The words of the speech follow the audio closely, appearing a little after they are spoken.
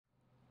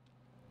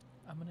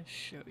I'm gonna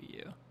show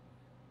you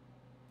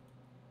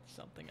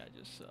something I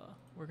just saw.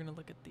 We're gonna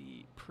look at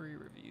the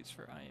pre-reviews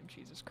for I Am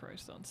Jesus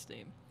Christ on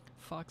Steam.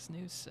 Fox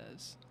News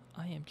says,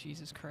 I Am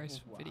Jesus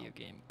Christ video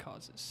game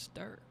causes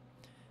stir.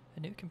 A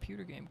new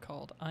computer game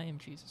called I Am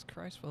Jesus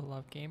Christ will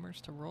allow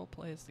gamers to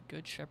roleplay as the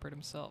Good Shepherd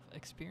himself,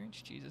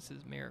 experience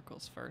Jesus'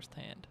 miracles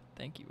firsthand.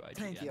 Thank you, IGN.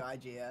 Thank you,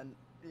 IGN.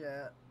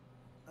 Yeah,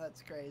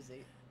 that's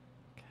crazy.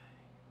 Okay.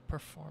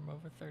 Perform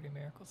over 30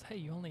 miracles. Hey,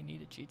 you only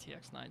need a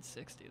GTX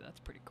 960. That's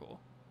pretty cool.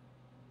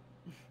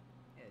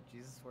 Yeah,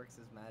 Jesus works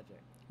his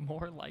magic.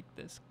 More like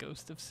this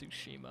Ghost of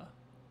Tsushima.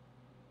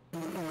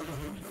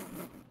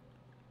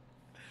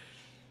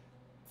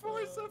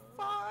 Forza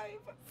 5!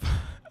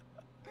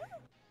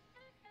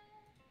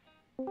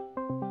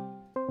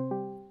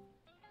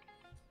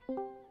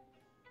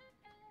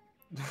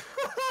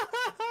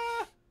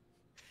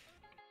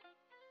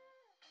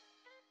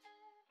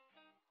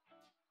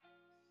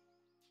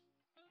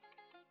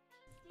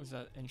 Was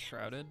that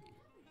Enshrouded?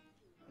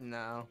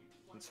 No,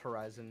 it's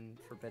Horizon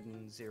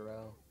Forbidden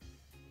Zero.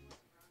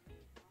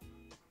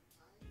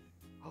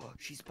 Oh,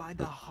 she's by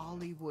the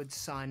Hollywood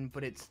sign,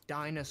 but it's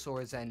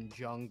dinosaurs and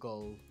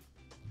jungle.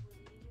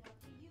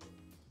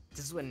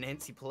 This is when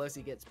Nancy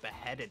Pelosi gets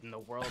beheaded and the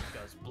world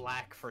goes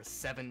black for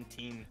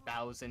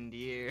 17,000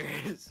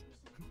 years.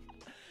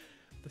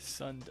 The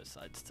sun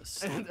decides to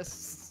sleep.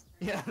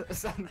 Yeah, the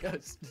sun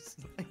goes to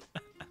sleep.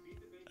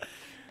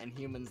 And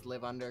humans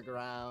live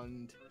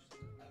underground.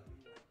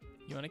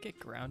 You want to get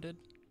grounded?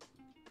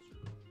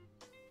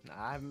 Nah,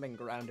 I haven't been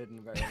grounded in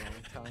a very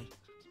long time.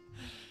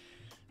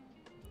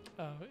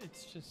 Oh,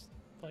 it's just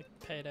like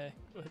Payday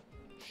with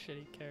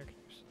shitty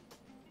characters.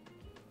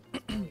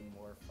 It's probably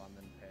more fun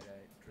than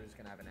Payday. Drew's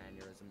gonna have an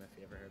aneurysm if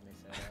he ever heard me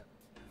say that.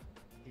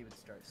 He would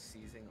start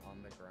seizing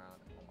on the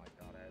ground. Oh my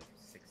god, I have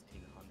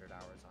 1,600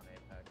 hours on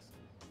Apex.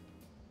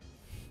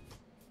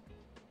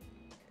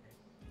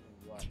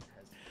 What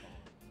has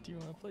gone? Do you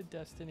want to play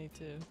Destiny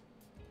 2?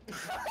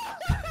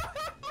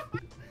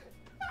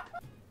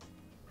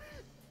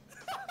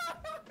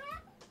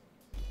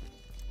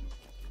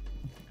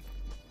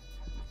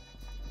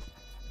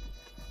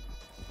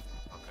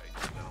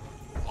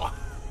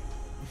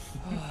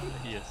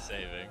 He is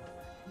saving.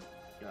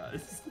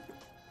 Guys.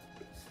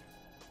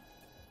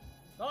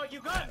 Oh, you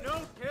got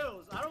no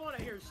kills. I don't want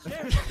to hear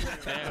shit.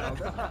 Damn.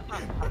 Guys,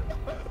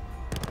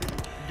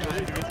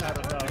 we had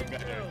a dog.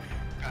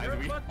 You're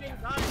fucking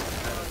diamond.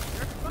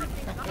 You're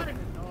fucking diamond,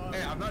 dog.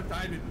 Hey, I'm not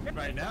dying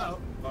right now.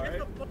 All right.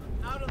 Get the fuck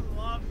out of the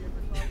lobby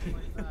for something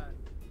like that,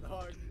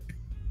 dog.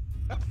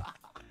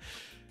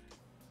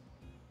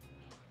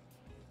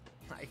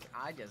 Like,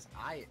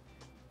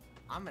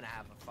 I'm gonna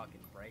have a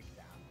fucking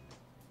breakdown.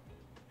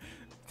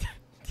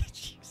 Did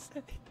you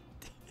say?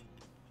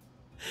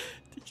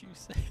 Did you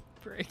say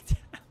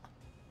breakdown?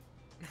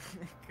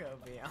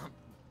 Kobe,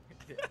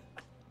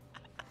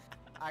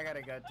 I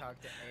gotta go talk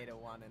to Ada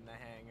One in the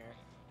hangar.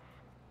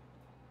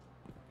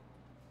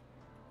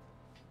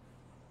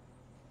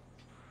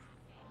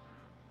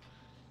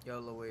 Yo,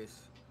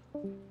 Luis.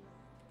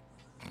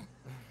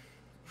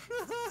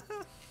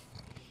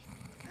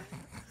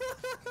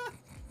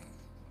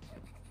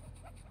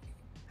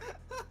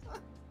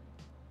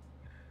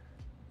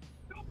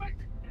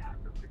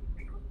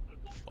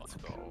 Let's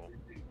go.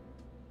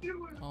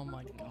 Oh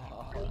my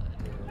god.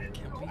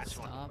 Can we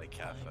stop?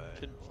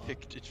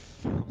 Convicted.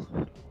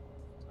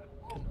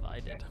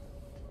 Convided.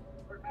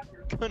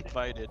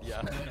 Convided,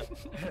 yeah.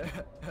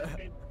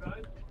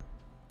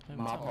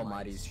 Mop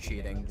Almighty's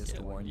cheating, just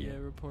to warn you. Yeah,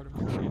 report him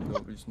for cheating.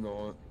 No, he's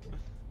not.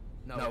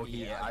 No,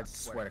 I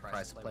swear to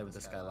Christ, I played with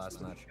this guy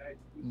last match.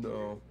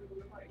 No.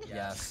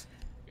 Yes.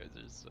 You guys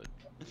are so.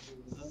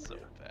 This is so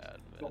bad,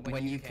 man.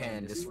 When you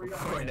can, just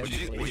record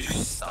it. Would you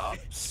stop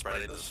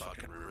spreading those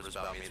fucking rumors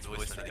about me? It's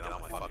always starting to get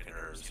on my fucking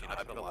nerves. You know,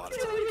 I put a lot of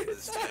time into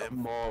this game.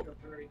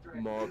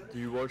 Mop, do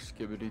you watch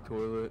Skibbity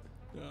Toilet?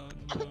 Oh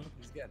no.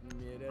 He's getting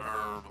muted.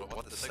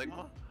 What the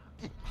Sigma?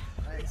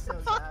 Alright, so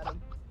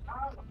Adam.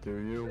 Do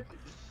you?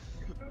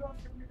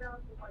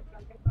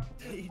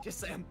 You just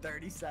say I'm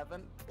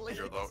 37, please.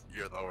 You're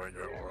lowering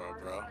your aura,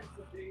 bro.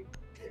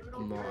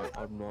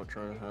 I'm not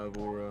trying to have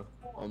aura.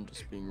 I'm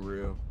just being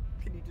real.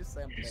 Can you just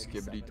say I'm 37?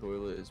 Skibbity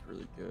Toilet is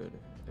really good.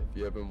 If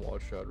you haven't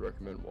watched it, I'd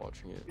recommend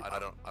watching it. I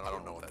don't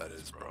know what that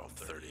is, bro. I'm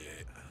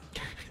 38.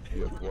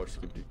 You have to watch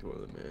Skibbity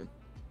Toilet, man.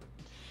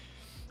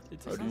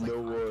 It's How do you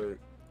know what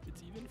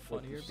It's even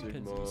what funnier the because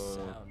Sigma you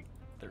sound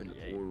and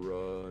 38.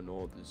 aura and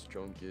all this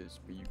junk is,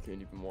 but you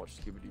can't even watch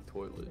Skibbity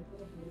Toilet?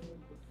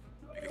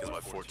 Because my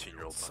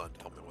 14-year-old son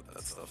told me what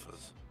that stuff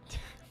is.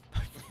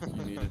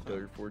 You need to tell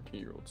your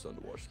 14-year-old son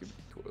to watch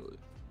Skibbity Toilet.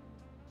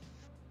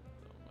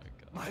 Oh my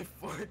god. My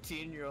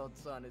 14-year-old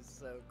son is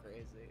so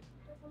crazy.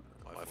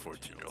 My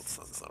 14-year-old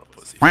son's not a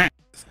pussy. He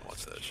doesn't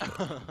watch that shit.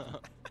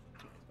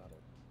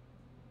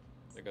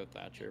 There go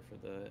Thatcher for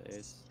the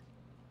ace.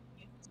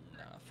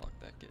 Nah, fuck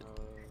that kid.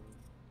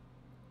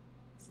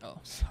 Oh,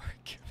 sorry,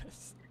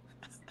 Cubis.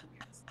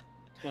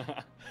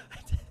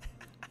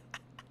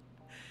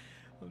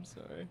 I'm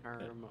sorry.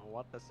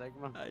 What the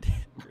Sigma? I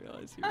didn't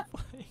realize you were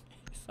playing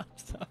Ace. I'm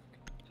sorry.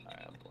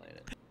 Alright,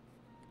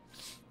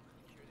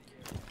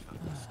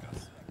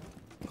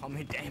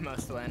 Only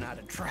Deimos learn how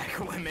to track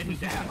women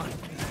down.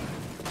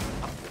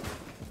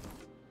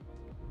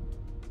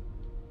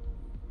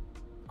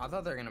 I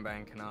thought they were gonna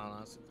ban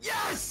Kanalas.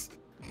 Yes!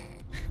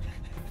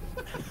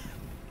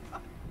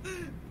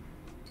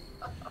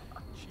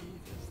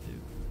 Jesus,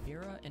 dude.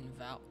 Mira and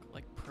Valk,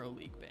 like Pro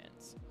League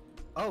bans.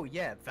 Oh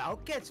yeah,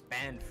 Valk gets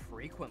banned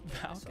frequently.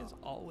 I Valk saw. is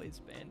always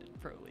banned in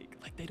Pro League.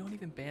 Like, they don't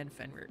even ban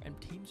Fenrir, and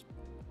teams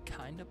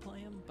kinda play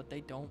him, but they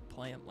don't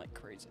play him like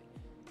crazy.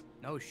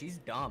 No, she's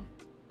dumb.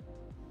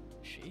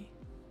 She?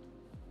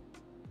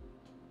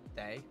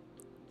 They?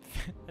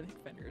 I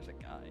think Fenrir's a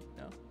guy,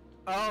 no?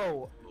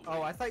 Oh,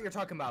 I thought you were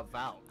talking about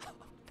Valk.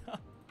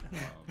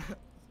 No.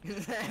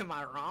 Am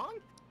I wrong?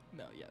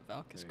 No, yeah,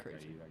 Valk is Okay,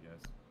 crazy. I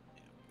guess.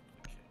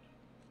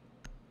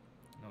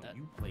 No, That-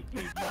 you play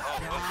Cade.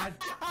 God,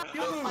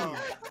 dude!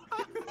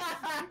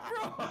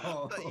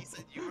 Bro! He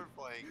said you were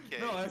playing K.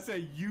 No, I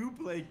said you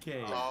play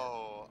Cade.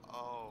 Oh,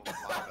 my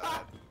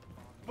bad.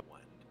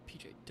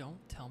 PJ, don't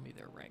tell me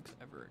their ranks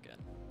ever again.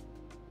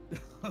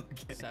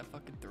 Okay. 'Cause that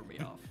fucking threw me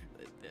off.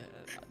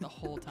 The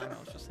whole time I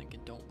was just thinking,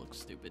 don't look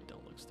stupid,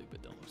 don't look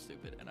stupid, don't look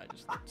stupid, and I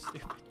just looked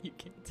stupid. You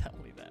can't tell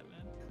me that,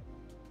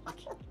 man.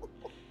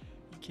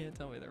 You can't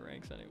tell me their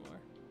ranks anymore.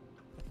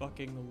 I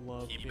fucking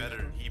love He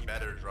being-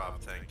 better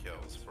drop 10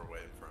 kills for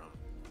waiting for him.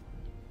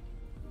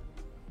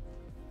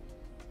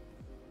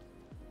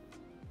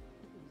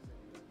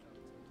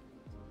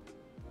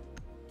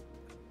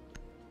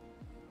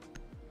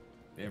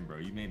 Damn, bro,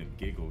 you made him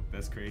giggle.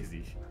 That's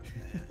crazy.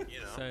 You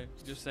know. Say,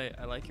 just say,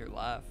 I like your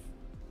laugh.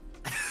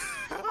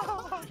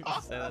 You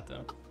just say that to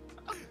him.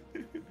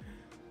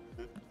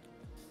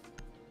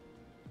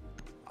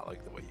 I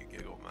like the way you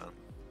giggle, man.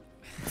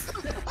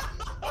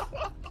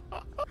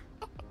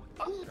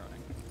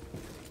 Droning.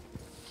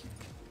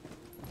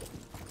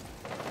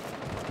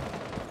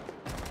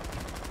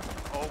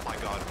 Oh my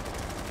god.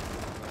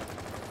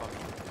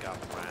 Fucking got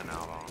ran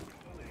out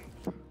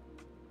on.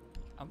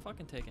 I'm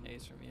fucking taking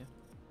Ace from you.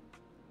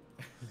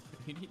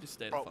 You need to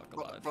stay the Bro, fuck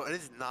bro, alive. bro, it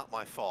is not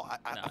my fault.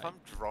 Nah, if I'm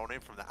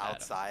droning from the Adam,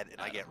 outside and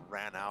I get Adam.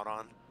 ran out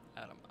on.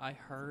 Adam, I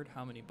heard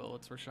how many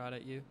bullets were shot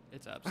at you.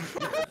 It's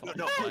absolutely awful.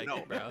 No, Like,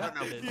 no, bro.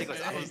 no, It is-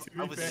 Nicholas, I was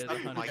it is stuck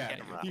in my 100%.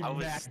 camera. He I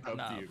was maxed up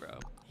Nah, you. bro.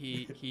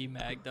 He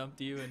mag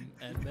dumped you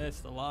and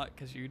missed a lot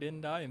because you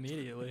didn't die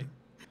immediately.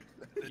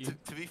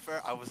 to be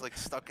fair, I was like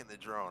stuck in the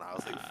drone. I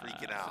was like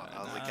freaking out.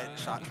 I was like getting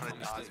shot trying to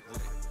dodge.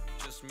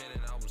 Just made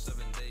an album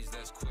 7 days,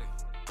 that's quick.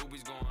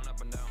 Boobies going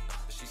up and down,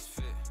 she's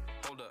fit.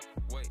 Hold up,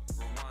 wait,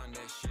 rewind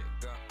that shit.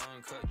 Got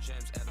uncut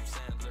gems, Adam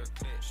Sandler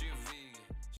clip. She a vegan.